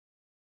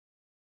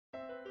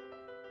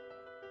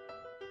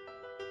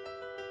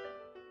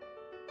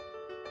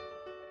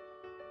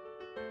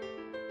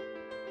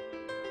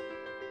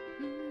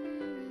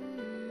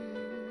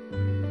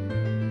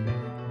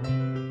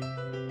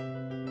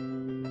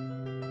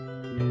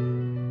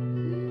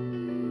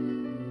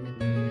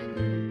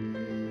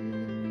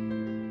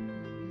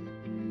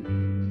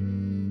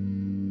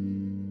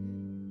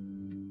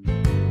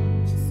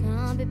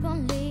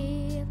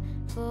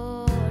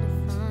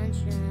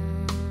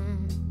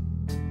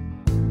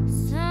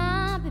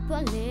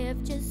people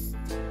live just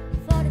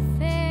for the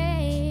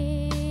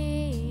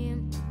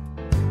fame.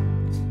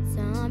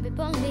 Some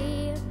people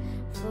live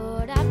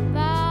for the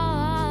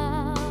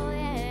power.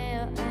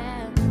 Yeah,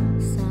 yeah.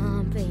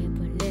 Some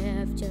people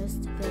live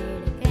just to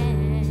play the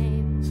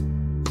game.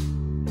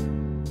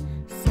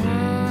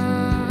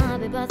 Some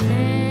people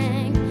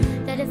think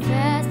that the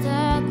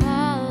faster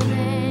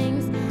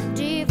callings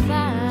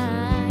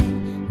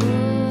define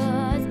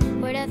woods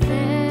where the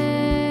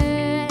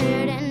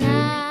third and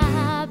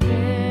I've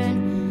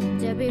been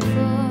there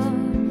before,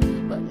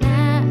 but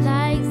not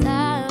like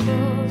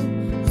Sabo,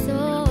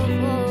 so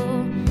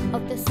full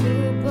of the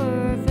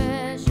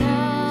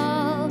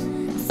superficial.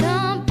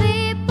 Some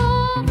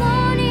people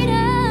want it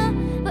all,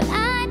 but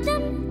I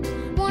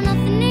don't want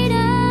nothing at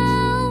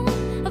all.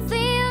 I'm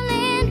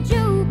feeling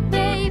you,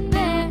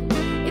 baby.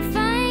 If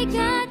I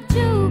got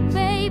you,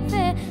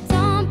 baby.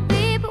 Some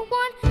people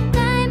want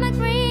diamond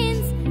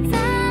greens,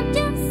 some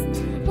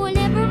just want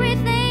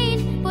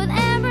everything, but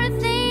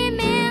everything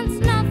means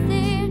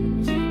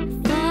nothing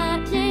if I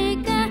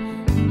got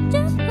you.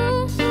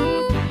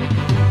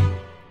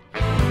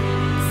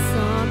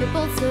 Some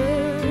people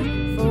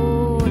search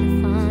for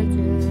the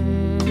fountain,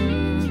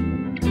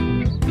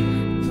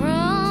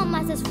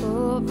 promises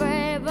for